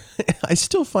 I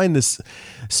still find this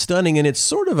stunning, and it's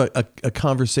sort of a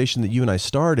conversation that you and I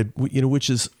started,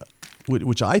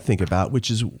 which I think about, which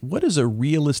is what is a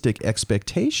realistic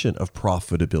expectation of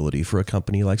profitability for a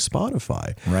company like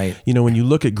Spotify? Right. When you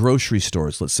look at grocery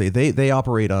stores, let's say they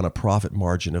operate on a profit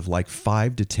margin of like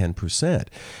 5 to 10%.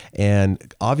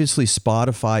 And obviously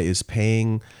Spotify is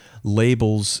paying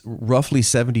labels roughly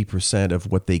 70%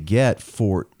 of what they get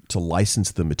to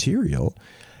license the material.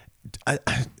 I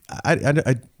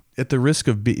at the risk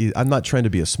of I'm not trying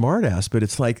to be a smartass, but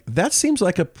it's like that seems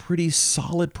like a pretty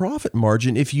solid profit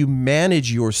margin if you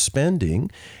manage your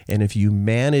spending and if you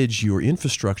manage your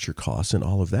infrastructure costs and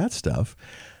all of that stuff.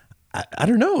 I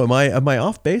don't know. Am I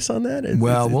off base on that?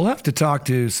 Well, we'll have to talk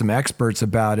to some experts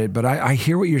about it, but I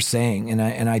hear what you're saying,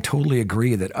 and I totally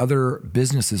agree that other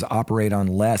businesses operate on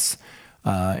less.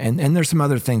 And there's some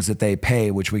other things that they pay,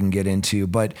 which we can get into,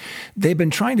 but they've been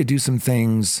trying to do some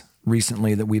things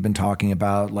recently that we've been talking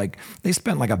about. Like they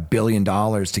spent like $1 billion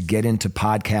to get into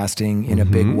podcasting in a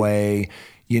big way.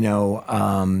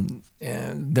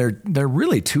 They're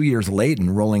really 2 years late in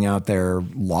rolling out their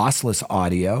lossless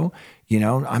audio.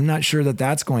 I'm not sure that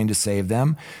that's going to save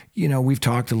them. We've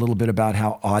talked a little bit about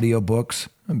how audiobooks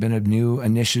have been a new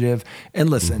initiative. And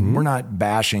listen, we're not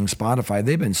bashing Spotify.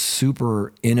 They've been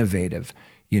super innovative,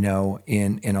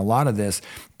 in a lot of this.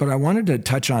 But I wanted to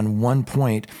touch on one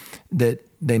point that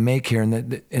they make here,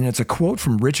 and it's a quote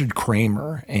from Richard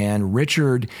Kramer. And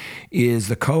Richard is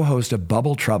the co-host of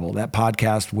Bubble Trouble, that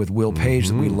podcast with Will Page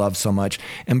that we love so much.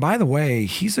 And by the way,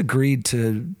 he's agreed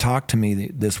to talk to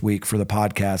me this week for the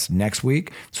podcast next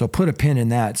week. So put a pin in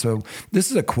that. So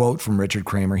this is a quote from Richard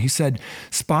Kramer. He said,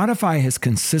 Spotify has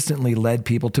consistently led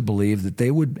people to believe that they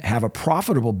would have a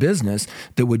profitable business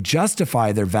that would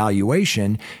justify their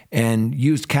valuation and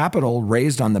used capital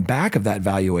raised on the back of that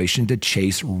valuation to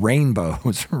chase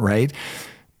rainbows. Right?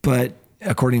 But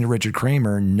according to Richard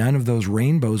Kramer, none of those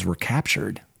rainbows were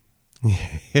captured.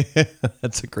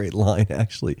 That's a great line,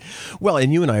 actually. Well,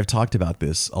 and you and I have talked about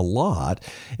this a lot.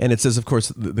 And it says, of course,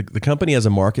 the company has a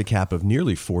market cap of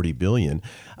nearly $40 billion,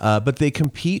 but they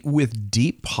compete with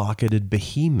deep-pocketed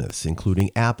behemoths,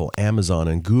 including Apple, Amazon,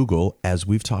 and Google, as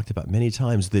we've talked about many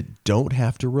times, that don't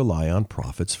have to rely on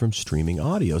profits from streaming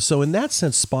audio. So in that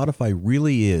sense, Spotify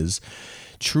really is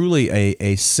truly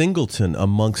a singleton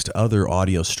amongst other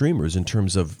audio streamers in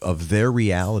terms of their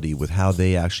reality with how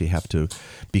they actually have to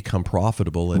become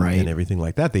profitable and everything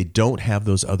like that. They don't have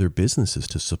those other businesses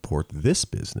to support this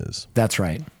business. That's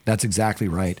right. That's exactly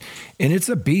right. And it's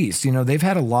a beast. They've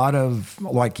had a lot of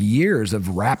years of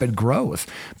rapid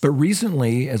growth. But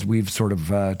recently, as we've sort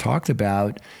of talked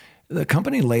about, the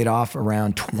company laid off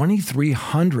around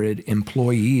 2,300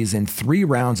 employees in 3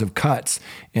 rounds of cuts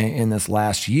in this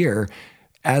last year,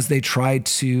 as they tried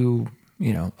to,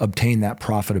 obtain that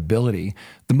profitability.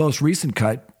 The most recent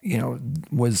cut,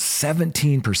 was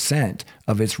 17%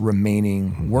 of its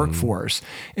remaining workforce.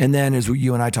 And then, as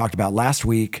you and I talked about last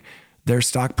week, their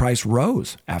stock price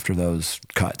rose after those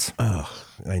cuts. Oh,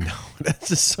 I know. That's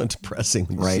just so depressing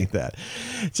when you see that.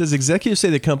 It says executives say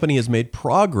the company has made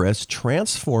progress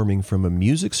transforming from a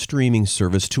music streaming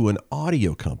service to an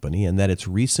audio company, and that its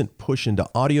recent push into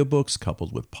audiobooks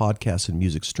coupled with podcasts and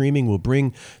music streaming will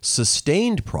bring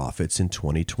sustained profits in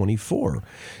 2024.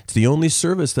 It's the only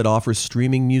service that offers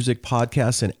streaming music,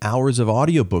 podcasts, and hours of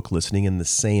audiobook listening in the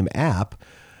same app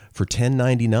for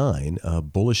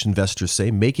 $10.99. Bullish investors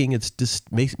say, making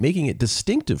it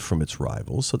distinctive from its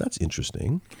rivals. So that's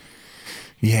interesting.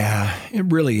 Yeah, it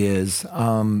really is.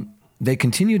 They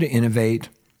continue to innovate.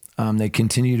 They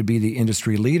continue to be the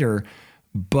industry leader,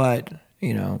 but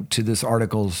to this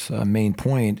article's main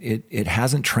point, it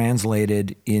hasn't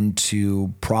translated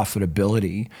into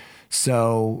profitability.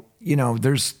 So,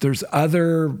 there's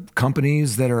other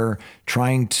companies that are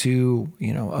trying to,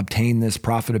 obtain this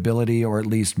profitability, or at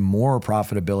least more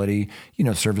profitability.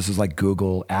 Services like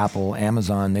Google, Apple,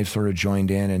 Amazon, they've sort of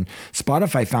joined in, and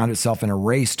Spotify found itself in a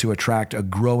race to attract a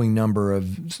growing number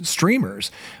of streamers.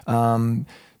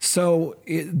 So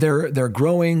they're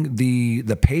growing.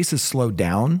 The pace has slowed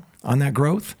down on that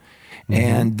growth.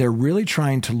 And they're really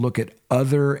trying to look at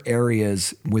other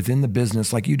areas within the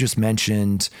business. Like you just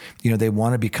mentioned, they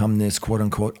want to become this quote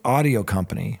unquote audio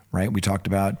company, right? We talked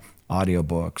about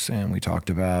audiobooks, and we talked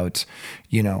about,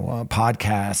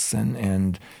 podcasts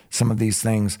and some of these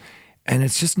things. And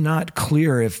it's just not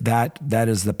clear if that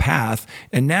is the path.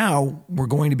 And now we're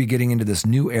going to be getting into this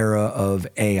new era of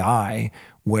AI,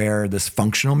 where this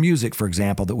functional music, for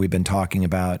example, that we've been talking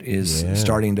about is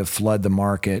starting to flood the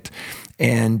market.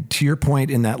 And to your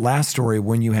point in that last story,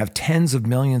 when you have tens of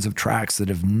millions of tracks that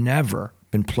have never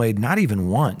been played, not even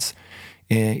once,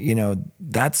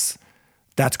 that's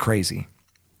crazy.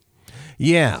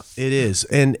 Yeah, it is.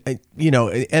 And,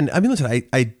 listen,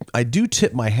 I do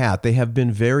tip my hat. They have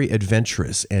been very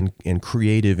adventurous and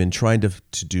creative in trying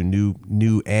to do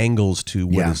new angles to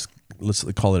what is, let's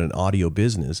call it, an audio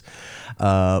business.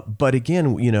 But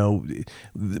again,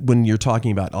 when you're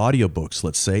talking about audiobooks,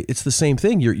 let's say, it's the same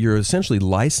thing. You're essentially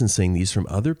licensing these from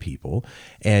other people,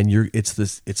 and it's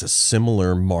a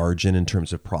similar margin in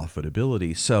terms of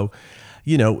profitability. So,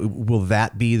 will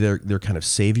that be their kind of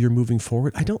savior moving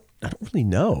forward? I don't really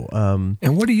know.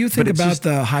 And what do you think about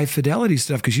the high fidelity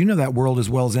stuff? Because you know that world as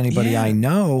well as anybody I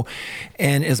know.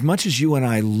 And as much as you and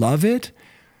I love it,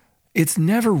 it's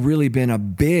never really been a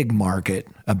big market,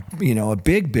 a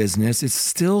big business. It's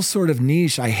still sort of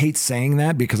niche. I hate saying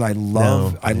that because I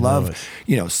love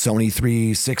Sony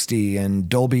 360 and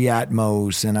Dolby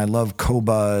Atmos, and I love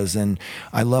Qobuz, and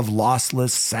I love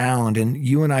lossless sound. And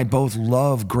you and I both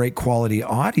love great quality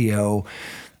audio,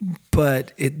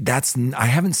 but I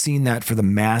haven't seen that for the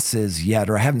masses yet,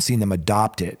 or I haven't seen them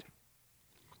adopt it.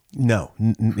 No,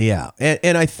 yeah,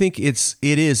 and I think it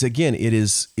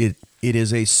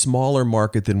is a smaller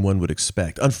market than one would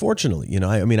expect. Unfortunately,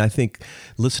 I think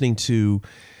listening to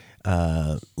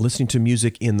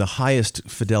music in the highest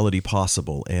fidelity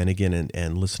possible, and again,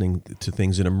 and listening to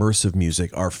things in immersive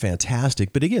music are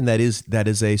fantastic. But again, that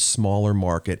is a smaller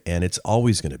market, and it's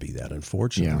always going to be that,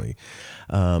 unfortunately.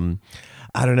 Yeah.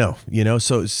 I don't know,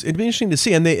 so it'd be interesting to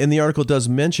see. And the article does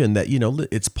mention that,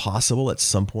 it's possible at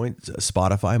some point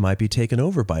Spotify might be taken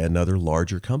over by another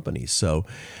larger company. So,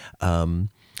 they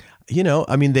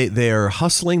are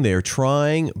hustling, they're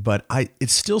trying, but it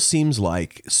still seems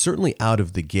like, certainly out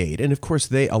of the gate. And of course,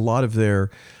 a lot of their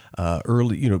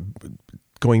early,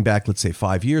 going back, let's say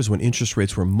 5 years, when interest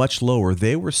rates were much lower,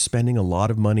 they were spending a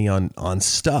lot of money on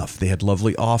stuff. They had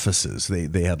lovely offices.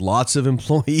 They had lots of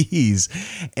employees.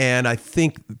 And I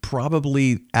think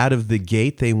probably out of the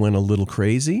gate, they went a little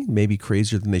crazy, maybe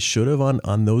crazier than they should have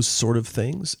on those sort of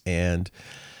things. And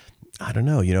I don't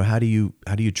know, how do you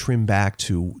trim back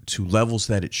to levels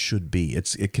that it should be?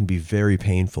 It can be very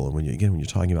painful. And when you're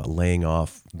talking about laying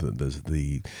off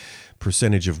the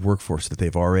percentage of workforce that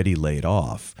they've already laid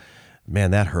off,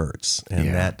 man, that hurts,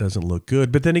 and that doesn't look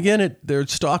good. But then again, their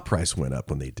stock price went up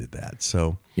when they did that.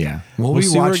 So we'll be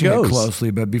watching it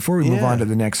closely. But before we move on to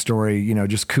the next story,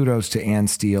 just kudos to Ann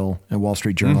Steele at Wall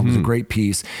Street Journal. It was a great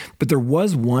piece. But there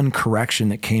was one correction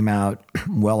that came out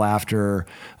well after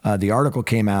the article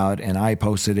came out, and I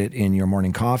posted it in Your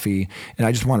Morning Coffee. And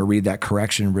I just want to read that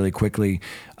correction really quickly.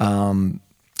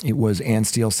 It was Ann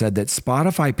Steele said that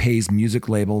Spotify pays music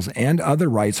labels and other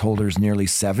rights holders nearly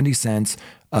 70 cents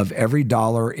of every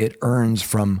dollar it earns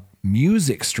from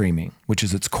music streaming, which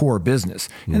is its core business.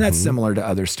 And that's similar to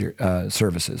other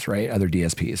services, right? Other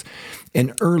DSPs.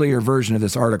 An earlier version of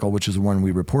this article, which is the one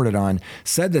we reported on,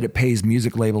 said that it pays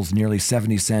music labels nearly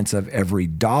 70 cents of every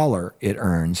dollar it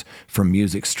earns from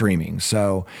music streaming.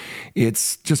 So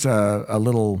it's just a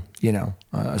little,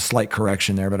 a slight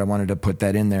correction there, but I wanted to put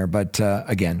that in there. But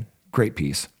again, great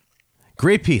piece.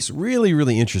 Great piece, really,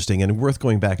 really interesting, and worth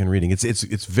going back and reading.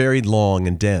 It's very long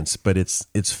and dense, but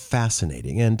it's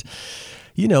fascinating. And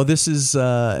This is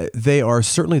they are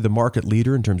certainly the market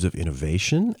leader in terms of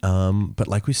innovation. But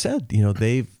like we said,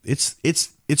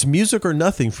 it's music or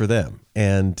nothing for them,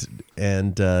 and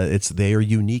they are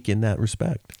unique in that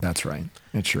respect. That's right.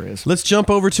 It sure is. Let's jump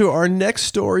over to our next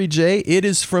story, Jay. It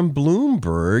is from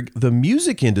Bloomberg. The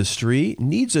music industry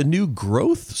needs a new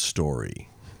growth story.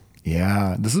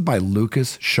 Yeah, this is by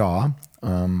Lucas Shaw.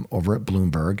 Over at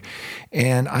Bloomberg.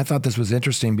 And I thought this was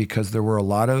interesting because there were a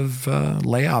lot of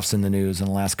layoffs in the news in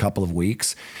the last couple of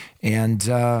weeks. And,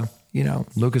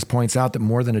 Lucas points out that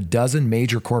more than a dozen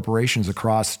major corporations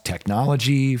across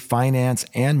technology, finance,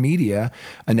 and media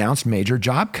announced major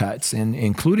job cuts,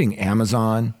 including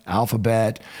Amazon,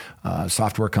 Alphabet, a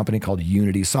software company called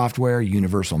Unity Software,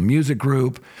 Universal Music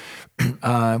Group,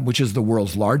 which is the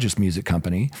world's largest music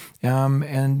company.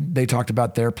 And they talked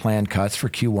about their planned cuts for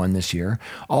Q1 this year.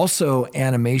 Also,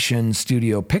 animation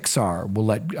studio Pixar will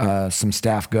let some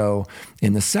staff go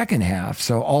in the second half.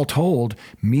 So all told,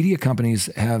 media companies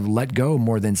have let go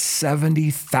more than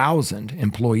 70,000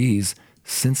 employees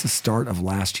since the start of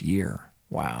last year.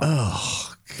 Wow.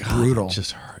 Oh, God. Brutal. It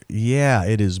just hurt. Yeah,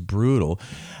 it is brutal.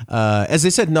 As I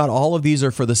said, not all of these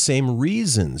are for the same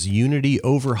reasons. Unity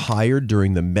overhired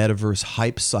during the metaverse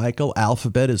hype cycle.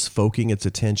 Alphabet is focusing its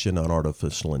attention on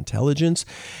artificial intelligence.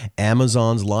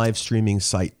 Amazon's live streaming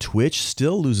site Twitch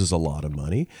still loses a lot of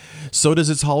money. So does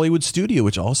its Hollywood studio,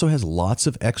 which also has lots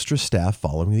of extra staff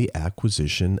following the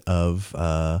acquisition of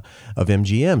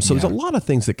MGM. So there's a lot of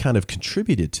things that kind of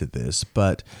contributed to this,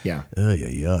 but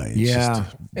it's just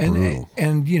brutal.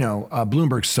 And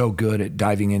Bloomberg's so good at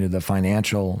diving into the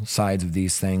financial sides of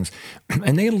these things.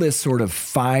 And they list sort of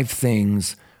 5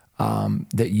 things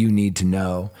that you need to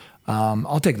know.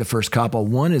 I'll take the first couple.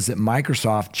 One is that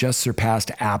Microsoft just surpassed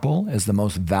Apple as the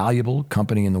most valuable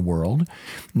company in the world.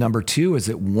 Number 2 is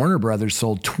that Warner Brothers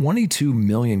sold 22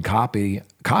 million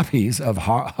copies of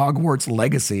Hogwarts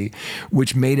Legacy,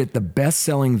 which made it the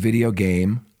best-selling video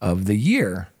game of the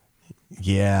year.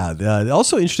 Yeah.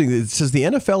 Also interesting, it says the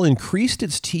NFL increased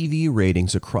its TV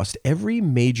ratings across every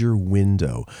major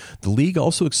window. The league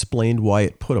also explained why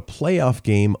it put a playoff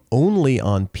game only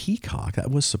on Peacock.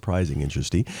 That was surprising,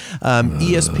 interesting.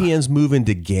 ESPN's move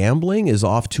into gambling is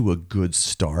off to a good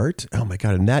start. Oh my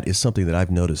God. And that is something that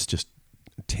I've noticed just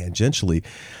tangentially,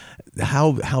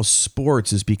 how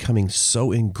sports is becoming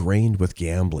so ingrained with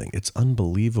gambling. It's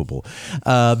unbelievable.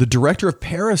 The director of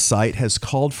Parasite has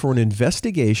called for an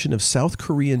investigation of South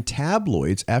Korean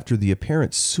tabloids after the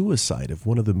apparent suicide of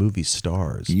one of the movie's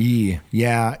stars.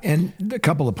 Yeah. And a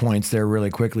couple of points there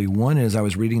really quickly. One is I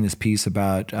was reading this piece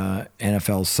about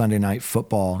NFL's Sunday Night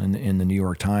Football in the New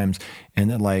York Times,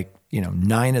 and that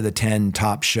 9 of the 10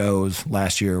 top shows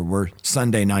last year were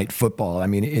Sunday Night Football. I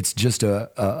mean, it's just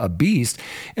a beast.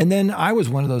 And then I was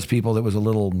one of those people that was a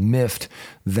little miffed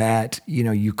that,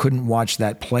 you couldn't watch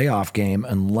that playoff game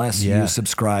unless you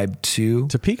subscribed to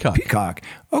Peacock.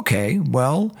 Okay,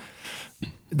 well,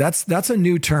 that's a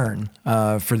new turn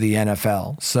for the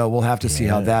NFL. So we'll have to see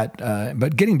how that,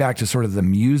 but getting back to sort of the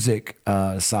music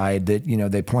side that,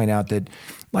 they point out that,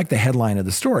 like the headline of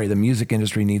the story, the music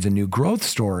industry needs a new growth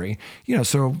story.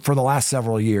 So for the last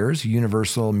several years,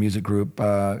 Universal Music Group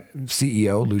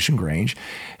CEO Lucian Grange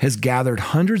has gathered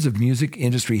hundreds of music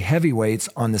industry heavyweights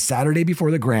on the Saturday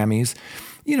before the Grammys,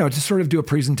 to sort of do a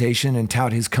presentation and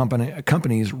tout his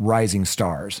company's rising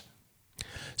stars.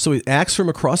 So acts from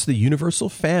across the Universal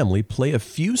family play a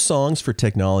few songs for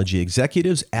technology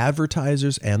executives,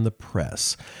 advertisers, and the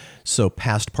press. So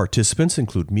past participants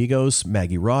include Migos,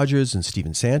 Maggie Rogers, and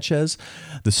Steven Sanchez.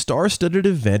 The star-studded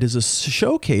event is a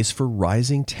showcase for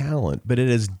rising talent, but it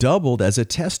has doubled as a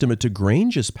testament to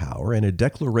Grange's power and a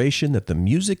declaration that the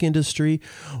music industry,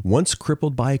 once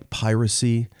crippled by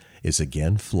piracy, is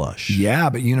again flush.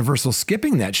 Yeah, but Universal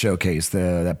skipping that showcase,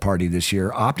 that party this year,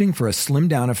 opting for a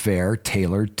slimmed-down affair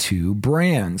tailored to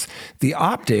brands. The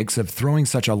optics of throwing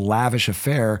such a lavish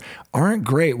affair aren't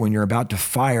great when you're about to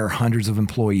fire hundreds of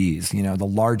employees. The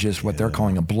largest, what they're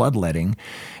calling a bloodletting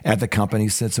at the company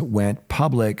since it went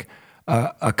public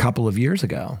a couple of years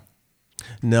ago.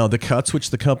 Now, the cuts,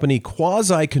 which the company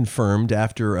quasi-confirmed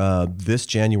after this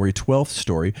January 12th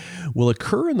story, will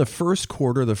occur in the first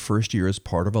quarter of the first year as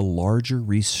part of a larger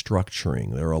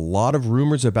restructuring. There are a lot of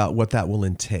rumors about what that will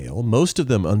entail, most of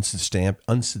them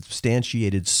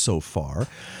unsubstantiated so far.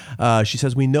 She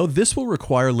says, we know this will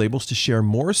require labels to share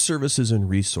more services and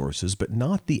resources, but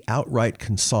not the outright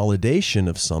consolidation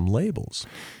of some labels.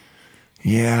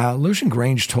 Yeah, Lucian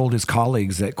Grange told his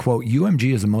colleagues that, quote,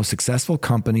 UMG is the most successful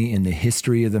company in the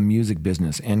history of the music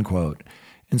business, end quote.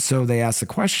 And so they asked the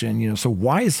question, so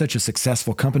why is such a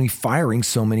successful company firing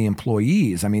so many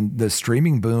employees? I mean, the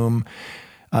streaming boom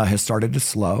has started to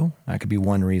slow. That could be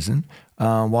one reason.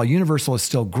 While Universal is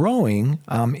still growing,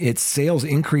 its sales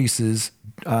increased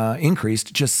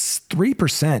just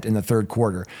 3% in the third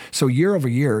quarter. So year over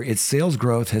year, its sales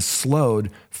growth has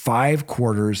slowed 5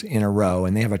 quarters in a row.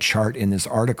 And they have a chart in this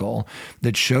article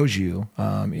that shows you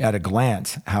at a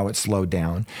glance how it slowed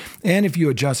down. And if you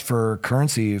adjust for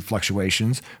currency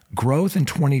fluctuations, growth in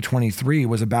 2023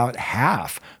 was about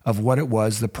half of what it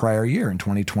was the prior year in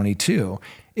 2022.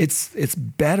 It's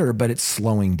better, but it's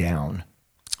slowing down.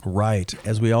 Right.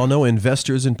 As we all know,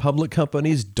 investors in public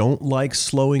companies don't like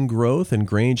slowing growth, and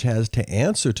Grange has to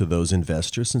answer to those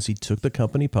investors since he took the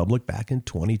company public back in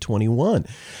 2021.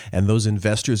 And those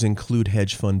investors include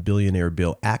hedge fund billionaire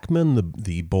Bill Ackman,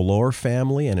 the Bollor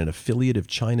family, and an affiliate of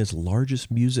China's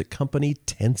largest music company,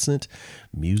 Tencent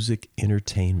Music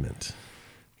Entertainment.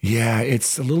 Yeah,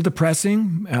 it's a little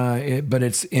depressing, but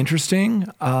it's interesting.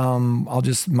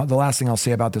 The last thing I'll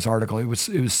say about this article, it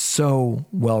was so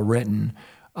well written.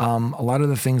 A lot of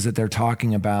the things that they're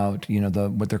talking about,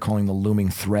 what they're calling the looming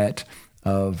threat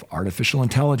of artificial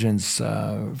intelligence,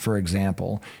 for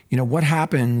example. What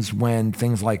happens when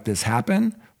things like this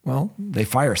happen? Well, they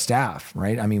fire staff,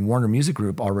 right? I mean, Warner Music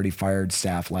Group already fired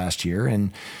staff last year,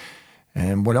 and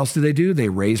what else do? They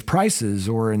raise prices,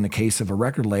 or in the case of a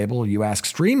record label, you ask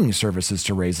streaming services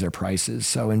to raise their prices.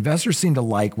 So investors seem to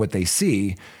like what they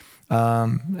see.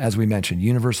 As we mentioned,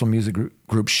 Universal Music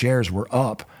Group shares were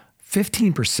up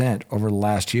 15% over the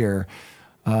last year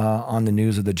on the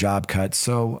news of the job cuts.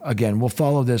 So again, we'll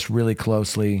follow this really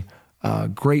closely.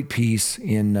 Great piece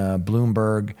in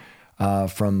Bloomberg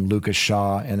from Lucas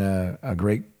Shaw, and a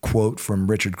great quote from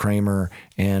Richard Kramer.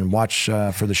 And watch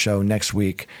for the show next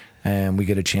week, and we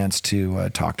get a chance to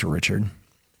talk to Richard.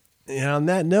 And on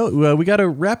that note, we got to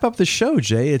wrap up the show,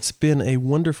 Jay. It's been a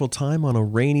wonderful time on a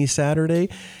rainy Saturday,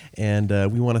 and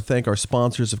we want to thank our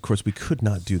sponsors. Of course, we could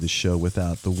not do the show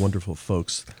without the wonderful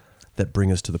folks that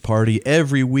bring us to the party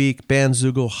every week: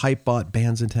 Bandzoogle, Hypebot,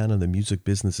 Bands in Town, and the Music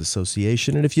Business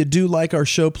Association. And if you do like our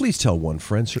show, please tell one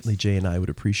friend. Certainly Jay and I would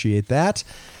appreciate that.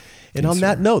 And on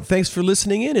that note, thanks for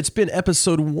listening in. It's been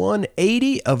episode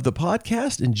 180 of the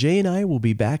podcast, and Jay and I will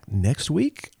be back next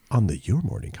week on the Your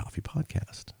Morning Coffee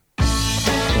podcast.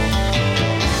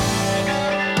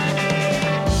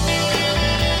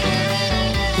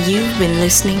 You've been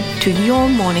listening to Your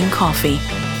Morning Coffee,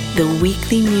 the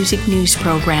weekly music news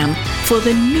program for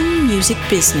the new music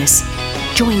business.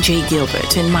 Join Jay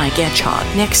Gilbert and Mike Etchart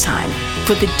next time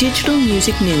for the digital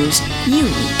music news you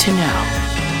need to know.